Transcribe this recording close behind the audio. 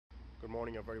Good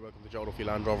morning, you're very welcome to Joe Duffy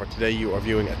Land Rover. Today you are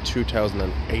viewing a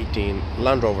 2018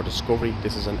 Land Rover Discovery.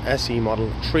 This is an SE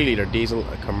model, 3 litre diesel,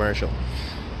 a commercial.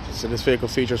 So this vehicle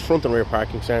features front and rear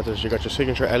parking sensors. You've got your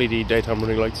signature LED daytime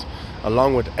running lights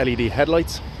along with LED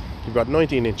headlights. You've got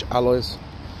 19-inch alloys,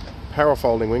 power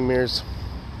folding wing mirrors,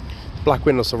 black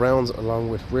window surrounds along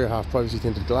with rear half privacy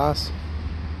tinted glass.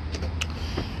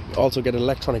 You also get an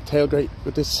electronic tailgate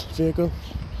with this vehicle.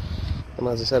 And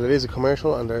as I said, it is a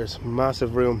commercial and there's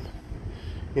massive room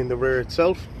in the rear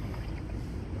itself.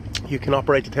 You can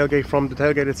operate the tailgate from the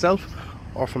tailgate itself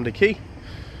or from the key.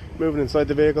 Moving inside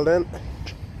the vehicle then,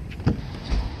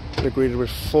 we're greeted with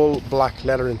full black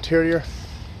leather interior.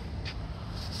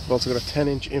 We've also got a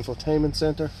 10-inch infotainment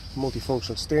centre,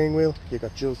 multifunctional steering wheel. You've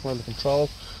got dual climate control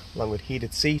along with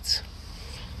heated seats.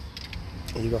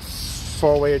 And you've got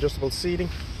 4-way adjustable seating,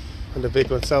 and the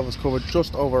vehicle itself is covered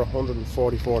just over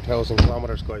 144,000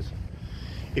 kilometers, guys.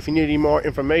 If you need any more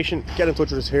information, get in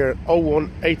touch with us here at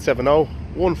 01870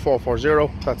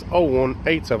 1440. That's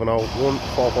 01870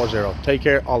 1440. Take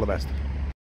care, all the best.